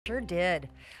Sure did. Did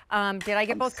I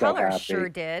get I'm both so colors? happy. Sure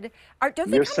did. Don't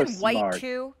they You're come so in white smart.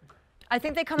 too? I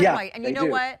think they come in Yeah, white. And you they know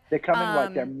do. what? They come in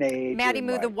white. They're major Maddie in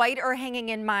Moo, the white. white are hanging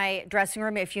in my dressing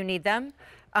room if you need them.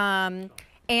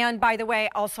 And by the way,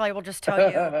 also I will just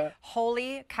tell you,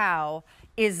 holy cow,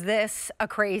 is this a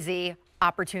crazy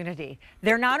opportunity?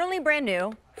 They're not only brand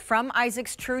new from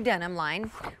Isaac's True Denim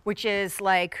line, which is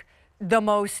like the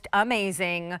most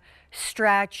amazing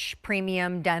stretch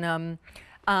premium denim.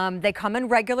 They come in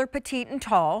regular, petite, and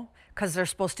tall because they're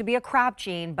supposed to be a crop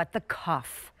jean, but the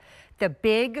cuff, the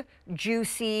big,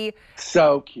 juicy,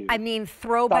 So cute. I mean,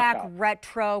 throwback Tuck up.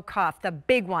 retro cuff, the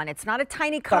big one. It's not a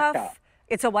tiny Tuck cuff. up.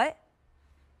 It's a what?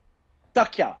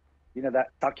 Takya. You know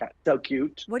that? Takya. So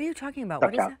cute. What are you talking about?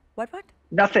 What is Takya. that? What?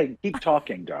 Nothing. Keep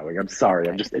talking, darling. I'm sorry.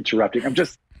 I'm just interrupting. I'm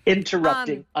just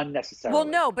interrupting unnecessarily. Well,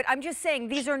 no, but I'm just saying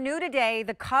these are new today.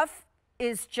 The cuff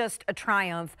is just a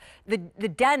triumph. The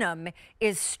denim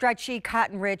is stretchy,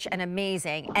 cotton rich, and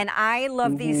amazing. And I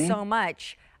love these so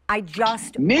much. I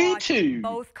just Me bought too.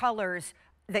 both colors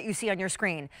that you see on your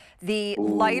screen. The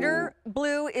lighter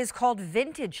blue is called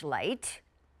Vintage Light.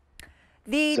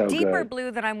 The So deeper good.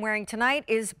 blue that I'm wearing tonight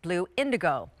is Blue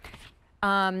Indigo.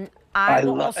 I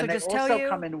will also just tell you. They also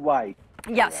come in white.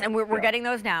 Yes, and we're getting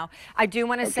those now. I do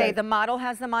want to say Okay. the model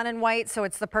has them on in white, so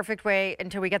it's the perfect way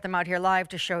until we get them out here live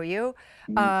to show you.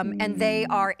 And they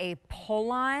are a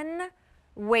pull-on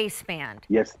waistband.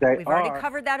 Yes, they We've are. already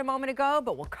covered that a moment ago,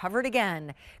 but we'll cover it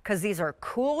again because these are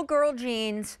cool girl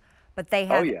jeans, but they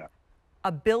have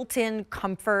a built-in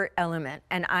comfort element,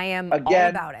 and I am all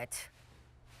about it.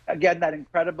 Again, that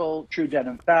incredible True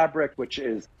Denim fabric, which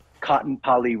is cotton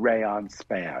poly rayon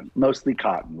span, mostly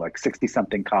cotton, like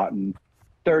 60-something cotton,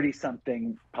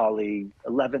 30-something poly,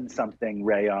 11-something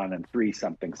rayon, and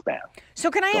 3-something span. So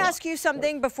can I ask you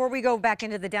something before we go back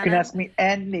into the denim? You can ask me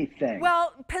anything.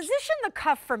 Well, position the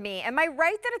cuff for me. Am I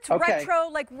right that it's retro?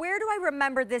 Like, where do I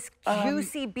remember this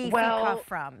juicy, beefy cuff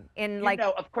from? In like, you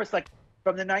know, of course, like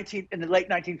from the late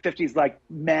 1950s, like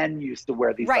men used to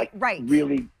wear these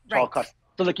really tall cuffs.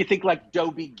 So like you think like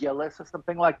Dobie Gillis or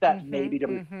something like that, maybe.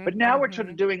 But now we're sort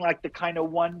of doing like the kind of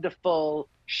wonderful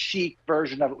chic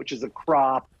version of it, which is a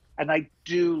crop. And I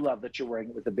do love that you're wearing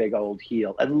it with a big old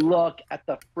heel. And look at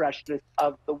the freshness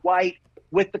of the white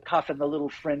with the cuff and the little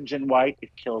fringe in white. It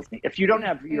kills me. If you don't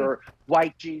have your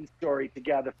white jean story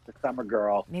together for the summer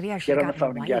girl, maybe I should get on the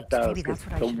phone and get those. Maybe that's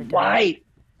what I should have done. The white,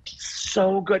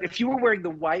 so good. If you were wearing the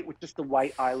white with just the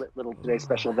white eyelet little Today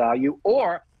Special Value,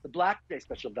 or the black Today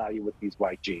Special Value with these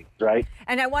white jeans, right?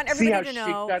 And I want everybody to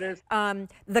know, chic that is?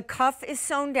 The cuff is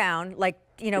sewn down, like,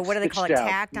 you know, what do they call it,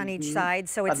 tacked on each side.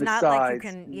 So it's not like you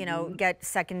can, you know, get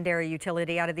secondary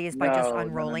utility out of these by just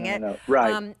unrolling it.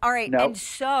 Right. All right, and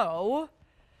so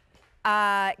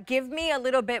give me a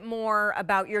little bit more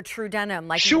about your True Denim.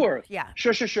 Like, Sure. Yeah.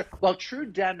 Sure. Well, True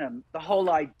Denim, the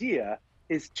whole idea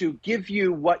is to give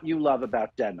you what you love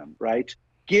about denim, right?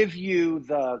 Give you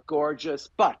the gorgeous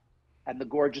butt and the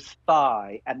gorgeous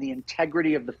thigh and the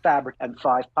integrity of the fabric and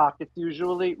 5 pockets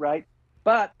usually, right?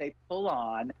 But they pull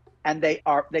on and they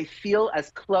feel as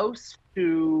close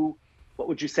to, what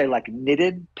would you say, like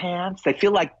knitted pants? They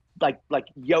feel like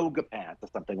yoga pants or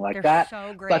something like that.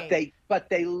 So great. But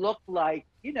they look like,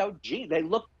 you know, jeans.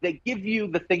 They give you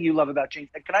the thing you love about jeans.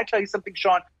 And can I tell you something,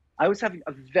 Sean? I was having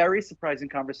a very surprising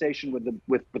conversation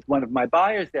with one of my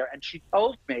buyers there, and she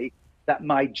told me that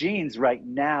my jeans right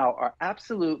now are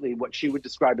absolutely what she would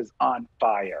describe as on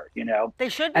fire, you know? They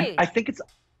should be. And I think it's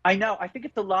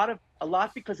a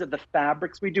lot because of the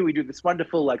fabrics we do. We do this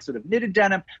wonderful, like, sort of knitted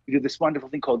denim. We do this wonderful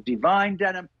thing called divine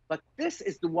denim. But this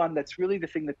is the one that's really the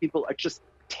thing that people are just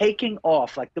taking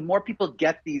off. Like, the more people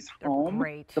get these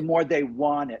home, the more they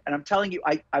want it. And I'm telling you,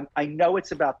 I know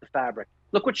it's about the fabric.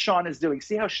 Look what Sean is doing.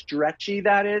 See how stretchy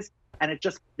that is? And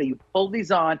you pull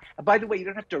these on. And by the way, you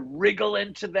don't have to wriggle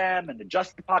into them and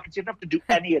adjust the pockets. You don't have to do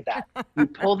any of that. You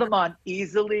pull them on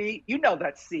easily. You know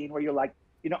that scene where you're like,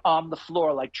 you know, on the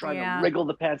floor, like trying to wriggle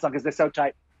the pants on because they're so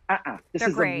tight. This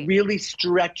is a really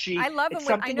stretchy. I love them. It's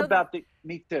something about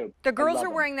me too. The girls are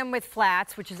wearing them with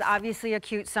flats, which is obviously a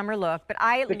cute summer look, but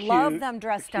I love them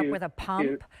dressed up with a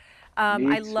pump.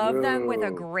 I love them with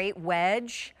a great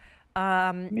wedge.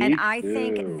 And I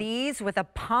think these with a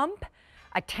pump,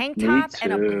 a tank top,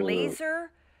 and a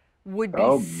blazer would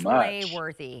be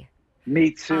sleigh-worthy.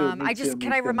 Me too.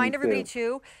 Can I remind everybody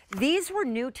too? These were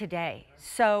new today,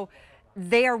 so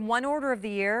they are one order of the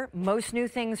year. Most new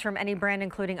things from any brand,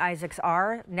 including Isaac's,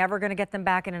 are never going to get them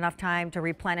back in enough time to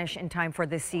replenish in time for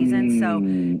this season. So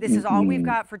this is all we've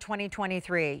got for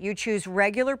 2023. You choose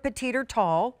regular, petite, or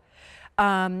tall.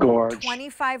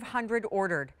 2,500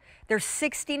 ordered. They're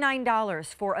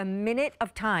 $69 for a minute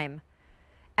of time.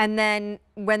 And then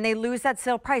when they lose that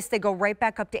sale price, they go right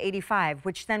back up to 85,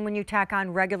 which then when you tack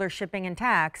on regular shipping and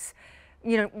tax,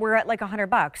 you know, we're at like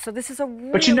 $100. So this is a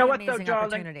really But you know what, amazing though,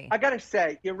 darling? opportunity. I gotta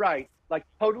say, you're right. Like,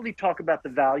 totally talk about the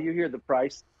value here, the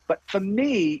price. But for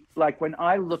me, like when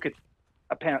I look at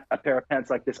a pair of pants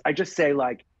like this, I just say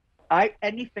like,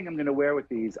 anything I'm gonna wear with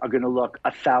these are gonna look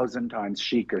 1,000 times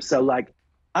chicer. So like,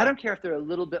 I don't care if they're a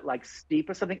little bit like steep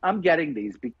or something. I'm getting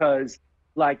these because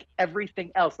like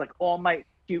everything else, like all my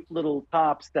cute little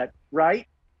tops that, right,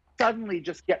 suddenly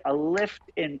just get a lift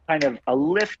in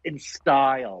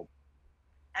style.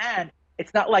 And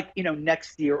it's not like, you know,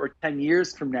 next year or 10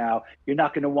 years from now, you're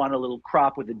not going to want a little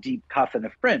crop with a deep cuff and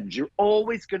a fringe. You're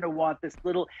always going to want this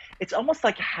little, it's almost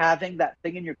like having that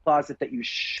thing in your closet that you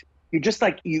just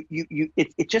like,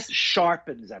 it just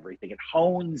sharpens everything. It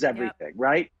hones everything,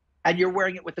 right? And you're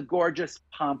wearing it with a gorgeous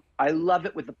pump. I love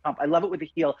it with the pump. I love it with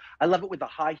a heel. I love it with a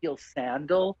high heel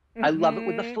sandal. I love it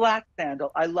with a flat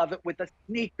sandal. I love it with a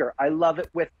sneaker. I love it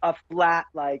with a flat,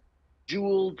 like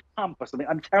jeweled pump or something.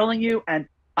 I'm telling you, and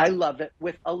I love it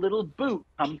with a little boot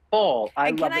come fall. I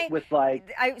love it with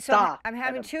like socks. I'm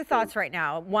having two thoughts right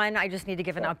now. One, I just need to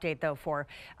give an update though for.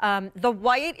 The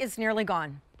white is nearly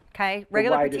gone, okay?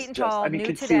 Regular petite and tall,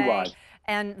 new today.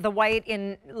 And the white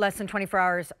in less than 24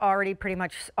 hours already pretty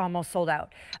much almost sold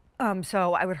out.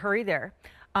 So I would hurry there.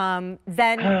 Then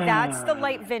that's the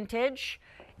light vintage.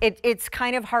 It's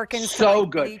kind of harkens to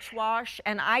like bleach wash.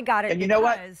 And I got it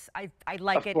because I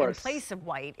like it in place of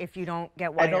white if you don't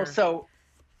get white. And also,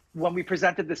 when we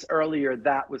presented this earlier,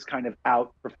 that was kind of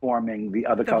outperforming the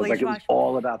other colors. Like it was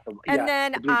all about the And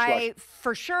then I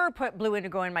for sure put blue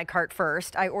indigo in my cart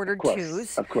first. I ordered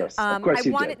twos. Of course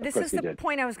you did. This is the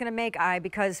point I was going to make,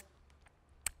 because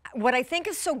what I think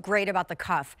is so great about the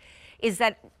cuff is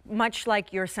that much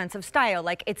like your sense of style,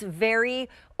 like it's very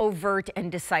overt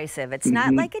and decisive. It's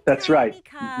not like a tiny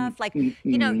cuff. Like, you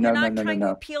know, you're not trying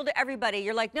to appeal to everybody.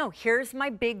 You're like, no, here's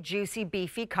my big, juicy,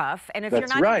 beefy cuff. And if you're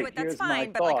not into it, that's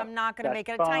fine. But like, I'm not going to make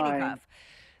it a tiny cuff.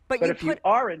 But if you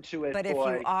are into it, but if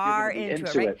you are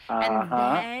into it, right?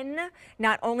 And then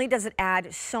not only does it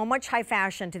add so much high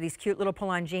fashion to these cute little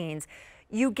pull-on jeans,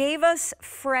 you gave us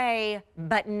fray,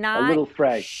 but not a little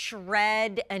fray.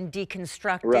 Shred and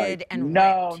deconstructed and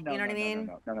ripped. You know what I mean?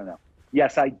 No.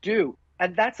 Yes, I do.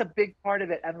 And that's a big part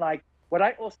of it. And like what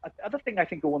I also, the other thing I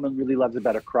think a woman really loves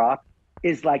about a crop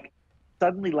is like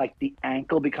suddenly like the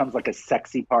ankle becomes like a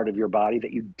sexy part of your body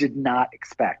that you did not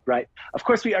expect, right? Of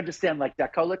course, we understand like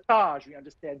décolletage, we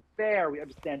understand fair, we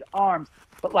understand arms,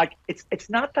 but like it's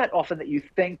not that often that you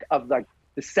think of like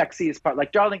the sexiest part.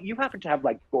 Like, darling, you happen to have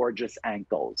like gorgeous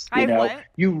ankles. You know,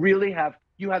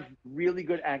 you have really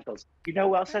good ankles. You know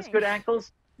who else has good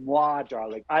ankles? Moi,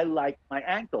 darling. I like my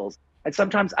ankles. And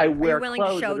sometimes I wear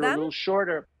clothes that are a little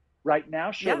shorter. Right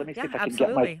now, sure. Let me see if I can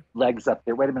get my legs up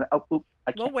there. Wait a minute. Oh, oop,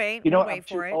 I can't. We'll wait. You know, we'll wait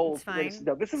for it. Old. It's fine.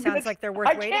 No, this is sounds like they're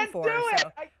worth waiting for.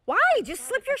 Why? Just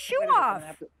slip your shoe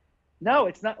off. No,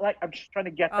 it's not like I'm just trying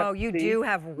to get that. Oh, you do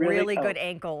have really good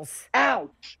ankles.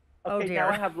 Ouch. Okay, oh dear. Now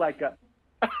I have like a.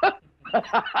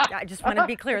 I just want to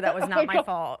be clear, that was not my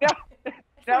fault.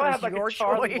 Now I have like a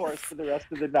Charlie horse for the rest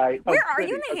of the night. Where are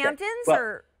you, in the Hamptons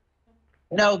or?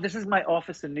 No, this is my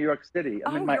office in New York City.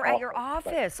 I'm in my you're at your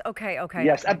office. Okay.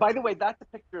 Yes, and by the way, that's a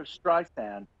picture of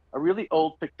Streisand, a really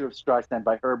old picture of Streisand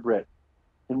by Herb Ritts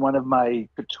in one of my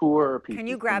couture pieces. Can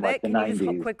you grab it? Can you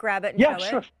just quick grab it and show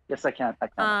sure. it? Yes, I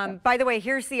can. By the way,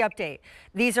 here's the update.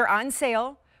 These are on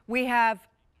sale. We have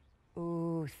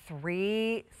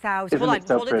 3,000. Hold on,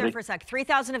 hold it there for a sec.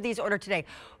 3,000 of these ordered today.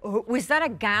 Was that a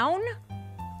gown?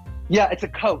 Yeah, it's a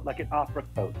coat, like an opera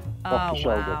coat off the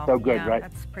shoulder. Wow. So good, right?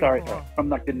 That's pretty cool. From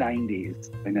like the 90s.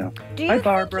 I know. Do you think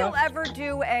you'll ever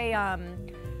do a,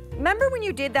 remember when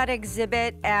you did that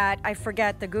exhibit at, I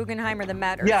forget, the Guggenheim or the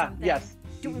Met or something? Yes.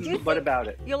 What about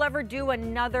it? You'll ever do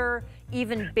another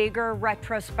even bigger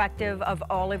retrospective of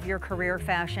all of your career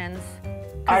fashions?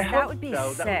 That would be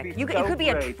sick. It could be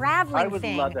a traveling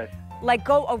thing. I would love it. Like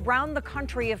go around the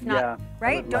country, if not,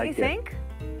 right? Don't you think?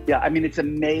 Yeah, I mean, it's a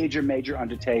major, major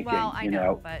undertaking, well, I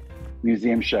know, but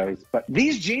museum shows. But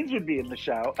these jeans would be in the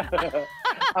show.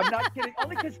 I'm not kidding.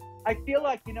 Only because I feel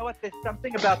like, you know what, there's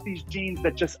something about these jeans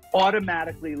that just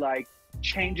automatically, like,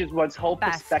 changes one's whole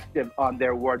perspective on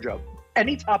their wardrobe.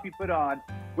 Any top you put on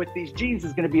with these jeans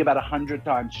is going to be about 100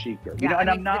 times chicer. You know, and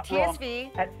I'm not wrong. The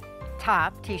TSV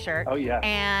top, t-shirt,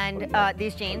 and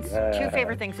these jeans, two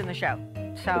favorite things in the show.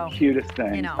 So the cutest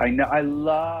thing. You know. I know. I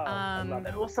love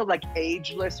it. Also, like,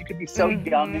 ageless. You could be so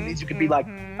young in these. You could be like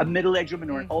a middle-aged woman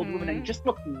or an old woman, and you just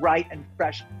look right and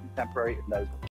fresh and contemporary in those.